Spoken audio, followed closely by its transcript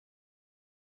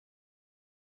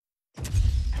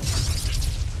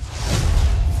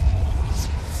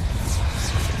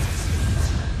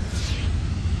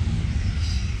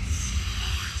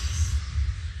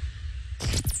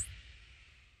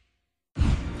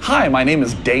Hi, my name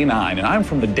is Day9, and I'm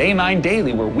from the Day9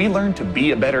 Daily, where we learn to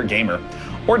be a better gamer.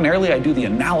 Ordinarily, I do the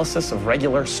analysis of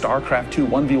regular StarCraft 2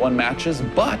 1v1 matches,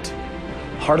 but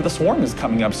Heart of the Swarm is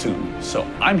coming up soon. So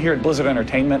I'm here at Blizzard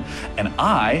Entertainment, and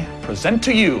I present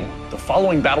to you the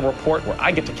following battle report where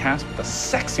I get to cast with the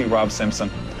sexy Rob Simpson.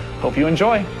 Hope you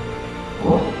enjoy.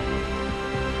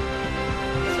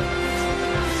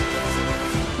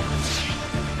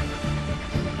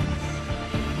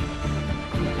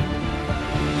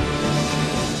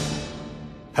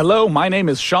 Hello, my name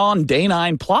is Sean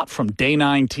Day9 Plot from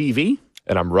Day9 TV.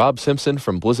 And I'm Rob Simpson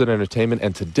from Blizzard Entertainment,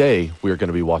 and today we are going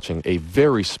to be watching a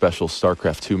very special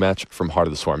StarCraft 2 match from Heart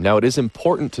of the Swarm. Now, it is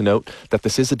important to note that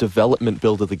this is a development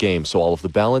build of the game, so all of the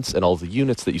balance and all of the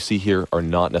units that you see here are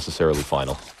not necessarily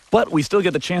final. But we still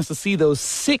get the chance to see those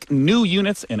sick new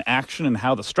units in action and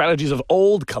how the strategies of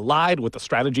old collide with the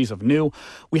strategies of new.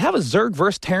 We have a Zerg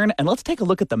versus Terran, and let's take a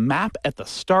look at the map at the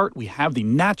start. We have the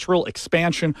natural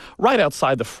expansion right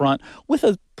outside the front with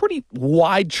a pretty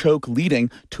wide choke leading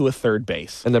to a third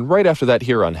base. And then right after that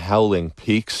here on Howling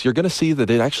Peaks, you're going to see that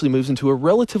it actually moves into a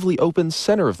relatively open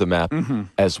center of the map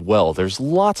as well. There's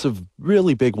lots of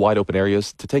really big wide open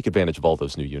areas to take advantage of all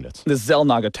those new units. The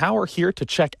Xel'Naga Tower here to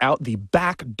check out the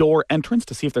back door entrance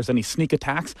to see if there's any sneak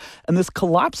attacks. And this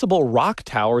collapsible rock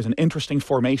tower is an interesting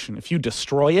formation. If you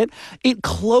destroy it, it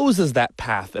closes that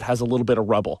path that has a little bit of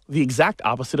rubble, the exact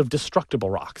opposite of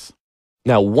destructible rocks.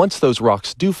 Now, once those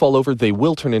rocks do fall over, they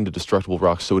will turn into destructible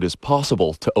rocks, so it is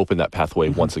possible to open that pathway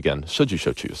once again, should you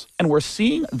so choose. And we're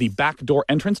seeing the back door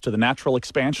entrance to the natural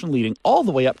expansion leading all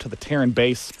the way up to the Terran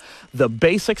base. The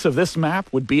basics of this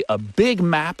map would be a big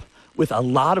map with a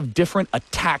lot of different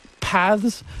attack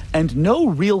paths and no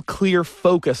real clear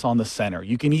focus on the center.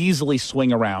 You can easily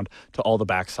swing around to all the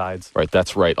backsides. Right,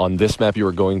 that's right. On this map, you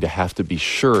are going to have to be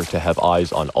sure to have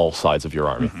eyes on all sides of your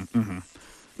army.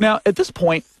 Now, at this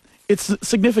point, it's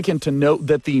significant to note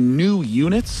that the new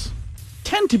units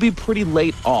tend to be pretty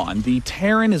late on. The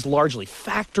Terran is largely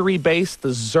factory-based. The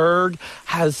Zerg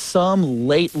has some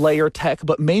late layer tech,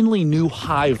 but mainly new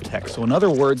hive tech. So in other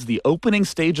words, the opening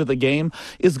stage of the game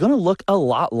is going to look a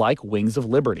lot like Wings of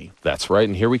Liberty. That's right,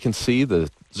 and here we can see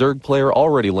the Zerg player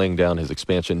already laying down his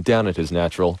expansion down at his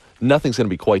natural. Nothing's going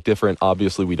to be quite different.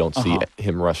 Obviously, we don't see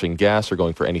him rushing gas or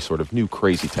going for any sort of new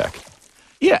crazy tech.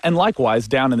 Yeah, and likewise,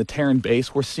 down in the Terran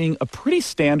base, we're seeing a pretty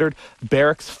standard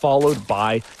barracks followed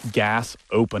by gas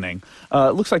opening.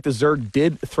 It looks like the Zerg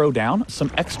did throw down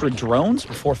some extra drones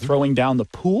before throwing down the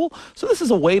pool. So this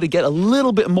is a way to get a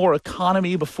little bit more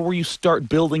economy before you start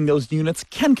building those units.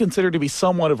 Can consider to be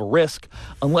somewhat of a risk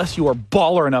unless you are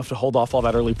baller enough to hold off all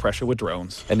that early pressure with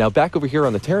drones. And now back over here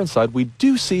on the Terran side, we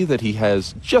do see that he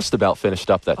has just about finished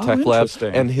up that tech lab.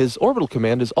 And his orbital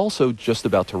command is also just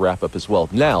about to wrap up as well.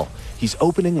 Now, he's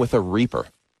opening with a Reaper.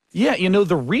 Yeah, you know,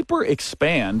 the Reaper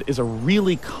Expand is a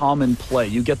really common play.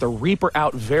 You get the Reaper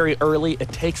out very early.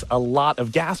 It takes a lot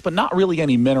of gas, but not really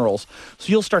any minerals.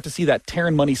 So you'll start to see that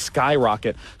Terran money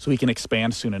skyrocket so he can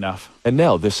expand soon enough. And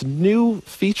now, this new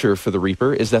feature for the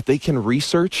Reaper is that they can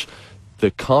research the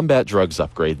combat drugs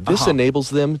upgrade. This enables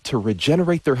them to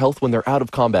regenerate their health when they're out of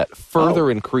combat,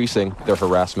 further increasing their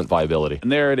harassment viability.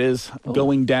 And there it is,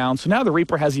 going down. So now the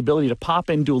Reaper has the ability to pop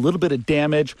in, do a little bit of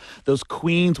damage. Those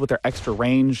queens with their extra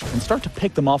range can start to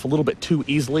pick them off a little bit too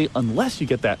easily unless you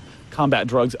get that combat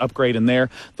drugs upgrade in there.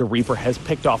 The Reaper has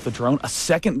picked off the drone. A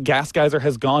second gas geyser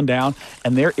has gone down,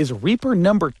 and there is Reaper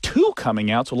number 2 coming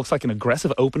out. So it looks like an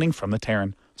aggressive opening from the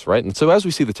Terran. That's right. And so as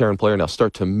we see the Terran player now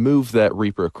start to move that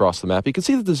Reaper across the map, you can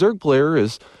see that the Zerg player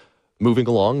is moving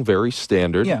along very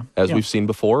standard, as we've seen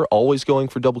before, always going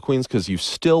for double queens because you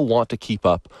still want to keep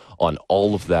up on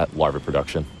all of that larva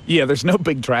production. Yeah, there's no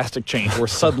big drastic change where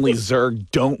suddenly Zerg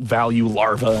don't value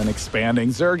larva and expanding.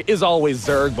 Zerg is always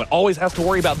Zerg, but always has to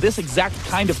worry about this exact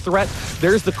kind of threat.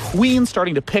 There's the queen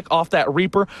starting to pick off that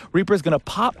Reaper. Reaper's going to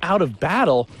pop out of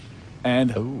battle,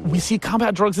 and we see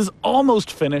combat drugs is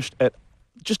almost finished at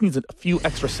just needs a few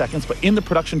extra seconds, but in the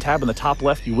production tab in the top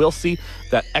left, you will see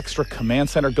that extra command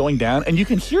center going down, and you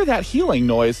can hear that healing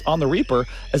noise on the Reaper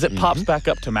as it pops back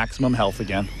up to maximum health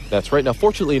again. That's right. Now,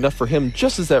 fortunately enough for him,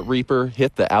 just as that Reaper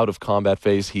hit the out-of-combat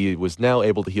phase, he was now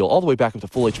able to heal all the way back up to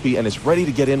full HP and is ready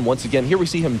to get in once again. Here we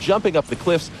see him jumping up the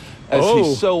cliffs as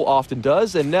he so often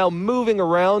does, and now moving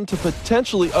around to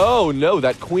potentially, oh no,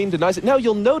 that queen denies it. Now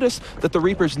you'll notice that the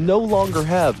Reapers no longer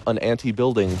have an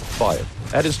anti-building fire.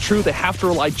 That is true. They have to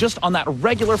rely just on that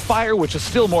regular fire, which is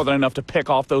still more than enough to pick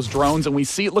off those drones. And we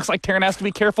see it looks like Terran has to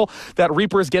be careful. That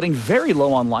Reaper is getting very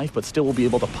low on life, but still will be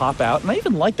able to pop out. And I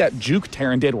even like that juke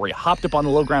Terran did, where he hopped up on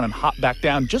the low ground and hopped back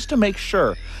down just to make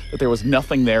sure that there was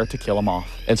nothing there to kill him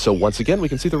off. And so once again, we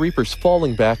can see the Reapers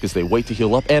falling back as they wait to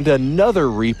heal up, and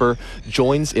another Reaper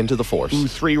joins into the force. Ooh,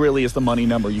 3 really is the money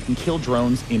number. You can kill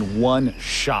drones in one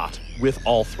shot with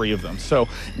all 3 of them. So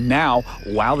now,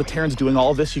 while the Terran's doing all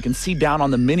of this, you can see down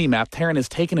on the mini-map, Terran has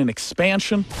taken an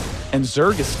expansion, and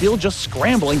Zerg is still just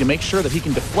scrambling to make sure that he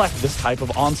can deflect this type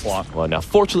of onslaught. Well, now,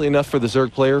 fortunately enough for the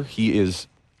Zerg player, he is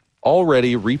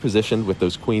already repositioned with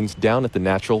those queens down at the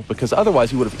natural, because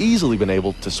otherwise he would have easily been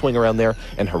able to swing around there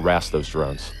and harass those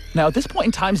drones. Now, at this point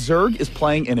in time, Zerg is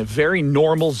playing in a very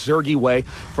normal Zergy way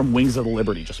from Wings of the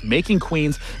Liberty, just making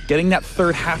queens, getting that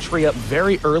 3rd hatchery up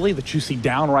very early that you see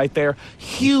down right there.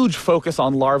 Huge focus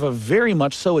on larva, very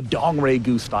much so a Dongray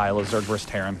Goo style of Zerg vs.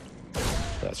 Terran.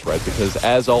 That's right, because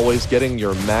as always, getting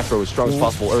your macro as strong as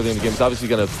possible early in the game is obviously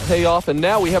going to pay off, and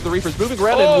now we have the Reapers moving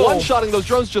around and one-shotting those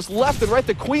drones just left and right.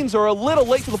 The queens are a little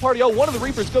late to the party. Oh, one of the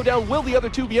Reapers go down. Will the other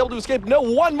 2 be able to escape? No,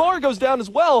 one more goes down as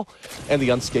well. And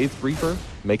the unscathed Reaper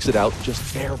makes it out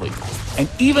just barely. And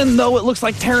even though it looks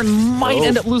like Terran might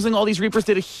end up losing all these Reapers,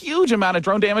 did a huge amount of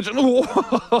drone damage. And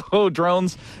whoa,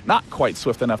 drones not quite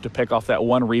swift enough to pick off that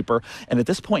one Reaper. And at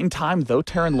this point in time, though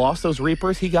Terran lost those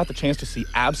Reapers, he got the chance to see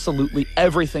absolutely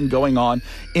everything going on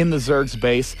in the Zerg's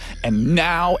base. And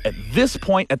now, at this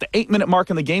point, at the 8-minute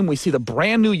mark in the game, we see the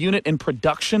brand new unit in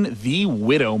production, the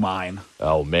Widow Mine.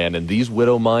 Oh man, and these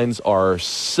Widow Mines are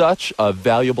such a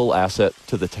valuable asset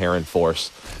to the Terran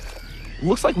force.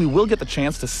 Looks like we will get the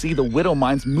chance to see the Widow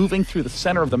Mines moving through the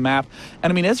center of the map.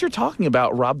 And I mean, as you're talking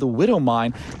about, Rob, the Widow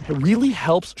Mine really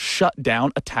helps shut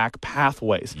down attack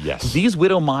pathways. Yes. These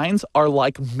Widow Mines are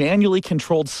like manually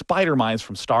controlled spider mines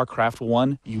from StarCraft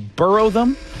 1. You burrow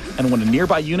them, and when a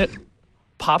nearby unit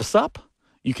pops up,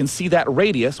 you can see that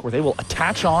radius where they will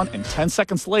attach on, and 10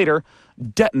 seconds later,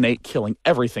 detonate, killing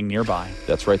everything nearby.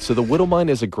 That's right. So the Widow Mine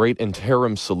is a great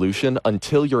interim solution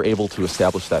until you're able to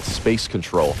establish that space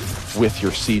control with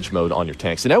your siege mode on your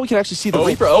tanks. And now we can actually see the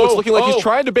Reaper. It's looking like he's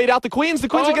trying to bait out the queens. The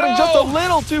queens are getting just a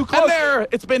little too close. And there,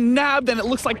 it's been nabbed, and it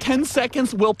looks like 10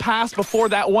 seconds will pass before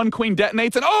that one queen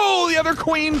detonates. And the other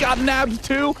queen got nabbed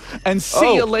too. And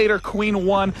see you later, Queen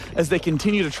 1, as they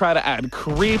continue to try to add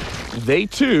creep. They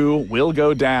too will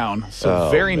go down.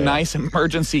 So very nice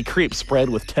emergency creep spread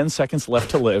with 10 seconds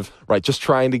left to live. Right, just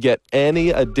trying to get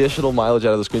any additional mileage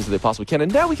out of those queens that they possibly can.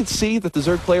 And now we can see that the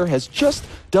Zerg player has just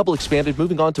double expanded,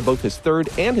 moving on to both his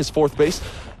 3rd and his 4th base.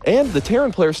 And the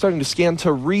Terran player is starting to scan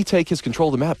to retake his control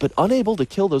of the map, but unable to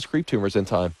kill those creep tumors in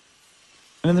time.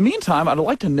 And in the meantime, I'd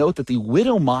like to note that the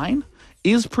Widow Mine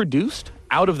is produced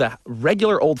out of the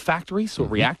regular old factory, so a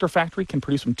reactor factory can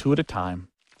produce them 2 at a time.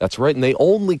 That's right, and they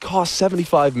only cost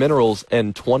 75 minerals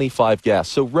and 25 gas,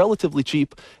 so relatively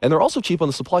cheap. And they're also cheap on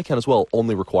the supply count as well,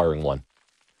 only requiring 1.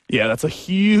 Yeah, that's a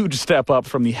huge step up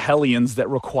from the Hellions that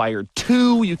required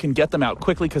 2. You can get them out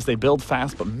quickly because they build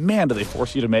fast, but man, do they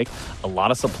force you to make a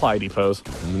lot of supply depots.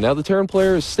 Now the Terran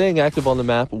player is staying active on the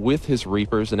map with his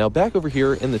Reapers, and now back over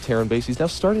here in the Terran base, he's now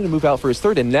starting to move out for his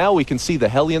 3rd, and now we can see the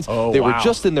Hellions. They were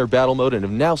just in their battle mode and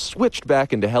have now switched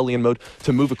back into Hellion mode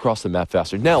to move across the map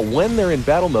faster. Now, when they're in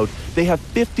battle mode, they have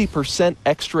 50%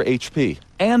 extra HP.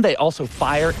 And they also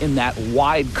fire in that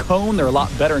wide cone. They're a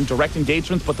lot better in direct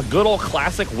engagements, but the good old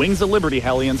classic Wings of Liberty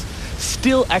Hellions,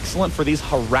 still excellent for these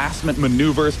harassment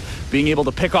maneuvers. Being able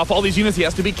to pick off all these units, he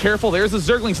has to be careful. There's the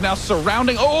Zerglings now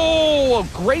surrounding. A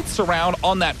great surround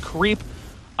on that creep.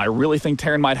 I really think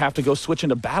Terran might have to go switch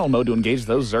into battle mode to engage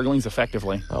those Zerglings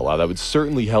effectively. Oh, wow, that would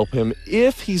certainly help him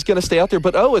if he's going to stay out there.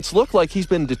 But, it's looked like he's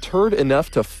been deterred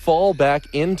enough to fall back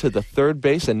into the 3rd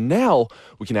base. And now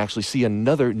we can actually see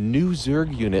another new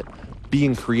Zerg unit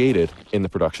being created in the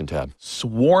production tab.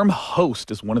 Swarm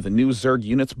Host is one of the new Zerg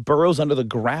units, burrows under the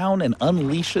ground and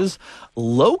unleashes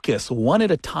locusts 1 at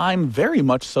a time, very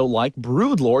much so like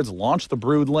Broodlords launch the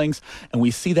Broodlings, and we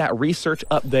see that research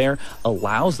up there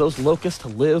allows those locusts to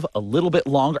live a little bit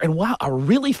longer, and wow, a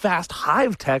really fast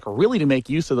hive tech really to make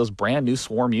use of those brand new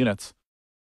swarm units.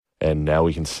 And now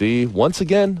we can see, once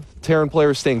again, Terran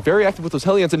players staying very active with those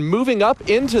Hellions and moving up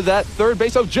into that 3rd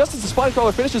base. Just as the Spine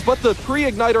Crawler finishes, but the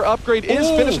pre-igniter upgrade is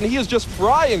finished, and he is just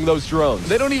frying those drones.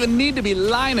 They don't even need to be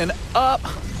lining up.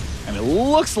 And it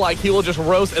looks like he will just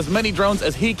roast as many drones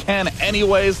as he can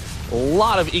anyways. A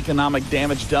lot of economic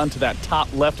damage done to that top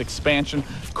left expansion.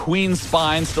 Queen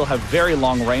Spines still have very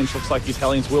long range. Looks like these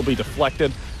Hellions will be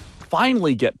deflected.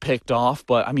 Finally get picked off,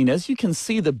 but I mean, as you can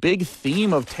see, the big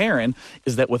theme of Terran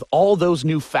is that with all those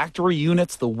new factory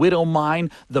units, the Widow Mine,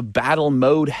 the battle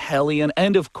mode Hellion,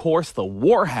 and of course the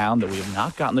Warhound that we have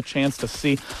not gotten the chance to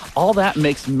see, all that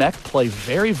makes mech play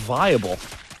very viable.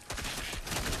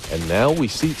 And now we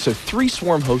see, so 3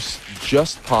 Swarm Hosts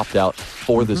just popped out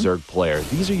for the Zerg player.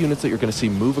 These are units that you're going to see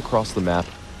move across the map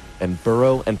and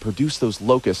burrow and produce those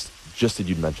locusts, just as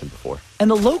you'd mentioned before. And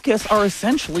the Locusts are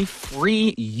essentially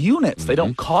free units. They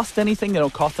don't cost anything. They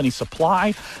don't cost any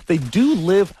supply. They do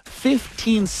live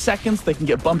 15 seconds. They can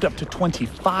get bumped up to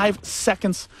 25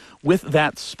 seconds with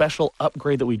that special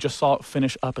upgrade that we just saw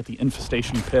finish up at the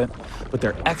Infestation Pit. But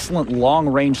they're excellent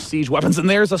long-range siege weapons. And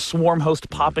there's a Swarm Host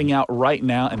popping out right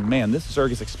now. And man, this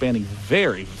Zerg is expanding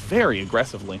very, very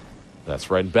aggressively.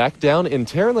 That's right. Back down in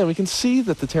Terran land, we can see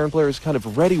that the Terran player is kind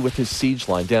of ready with his siege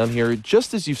line down here.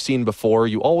 Just as you've seen before,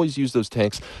 you always use those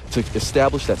tanks to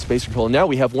establish that space control. And now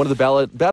we have one of the battle